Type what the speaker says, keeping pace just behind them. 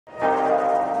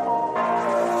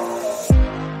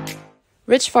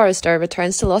Rich Forrester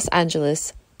returns to Los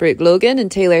Angeles. Brooke, Logan and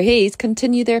Taylor Hayes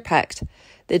continue their pact.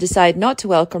 They decide not to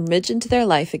welcome Ridge into their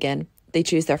life again. They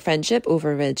choose their friendship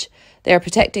over Ridge. They are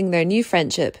protecting their new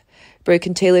friendship. Brooke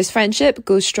and Taylor's friendship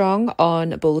goes strong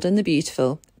on Bold and the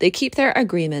Beautiful. They keep their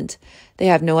agreement. They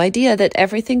have no idea that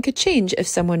everything could change if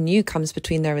someone new comes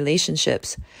between their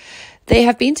relationships. They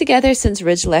have been together since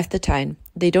Ridge left the town.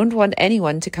 They don't want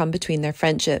anyone to come between their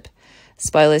friendship.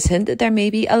 Spoilers hint that there may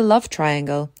be a love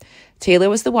triangle.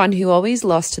 Taylor was the one who always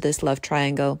lost to this love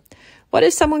triangle. What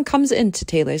if someone comes into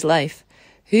Taylor's life?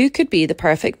 Who could be the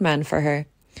perfect man for her?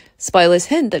 Spoilers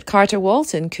hint that Carter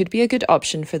Walton could be a good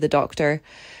option for the Doctor.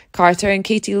 Carter and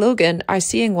Katie Logan are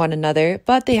seeing one another,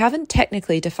 but they haven't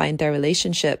technically defined their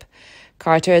relationship.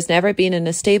 Carter has never been in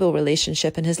a stable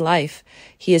relationship in his life.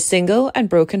 He is single and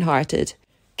broken-hearted.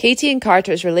 Katie and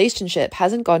Carter's relationship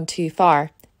hasn't gone too far.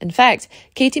 In fact,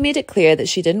 Katie made it clear that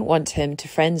she didn't want him to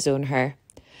friend-zone her.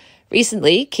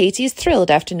 Recently, Katie is thrilled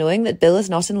after knowing that Bill is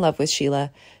not in love with Sheila.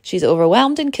 She's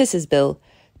overwhelmed and kisses Bill.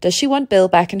 Does she want Bill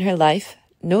back in her life?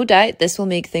 No doubt this will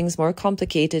make things more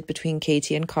complicated between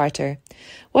Katie and Carter.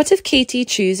 What if Katie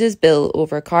chooses Bill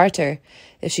over Carter?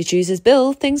 If she chooses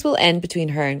Bill, things will end between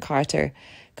her and Carter.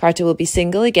 Carter will be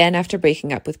single again after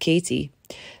breaking up with Katie.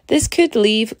 This could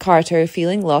leave Carter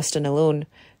feeling lost and alone.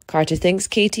 Carter thinks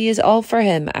Katie is all for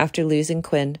him after losing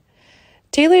Quinn.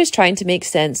 Taylor is trying to make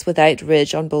sense without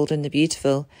Ridge on Bold and the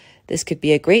Beautiful. This could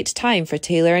be a great time for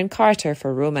Taylor and Carter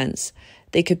for romance.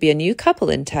 They could be a new couple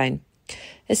in town.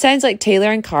 It sounds like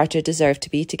Taylor and Carter deserve to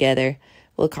be together.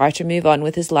 Will Carter move on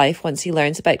with his life once he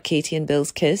learns about Katie and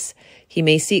Bill's kiss? He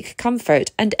may seek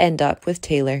comfort and end up with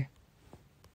Taylor.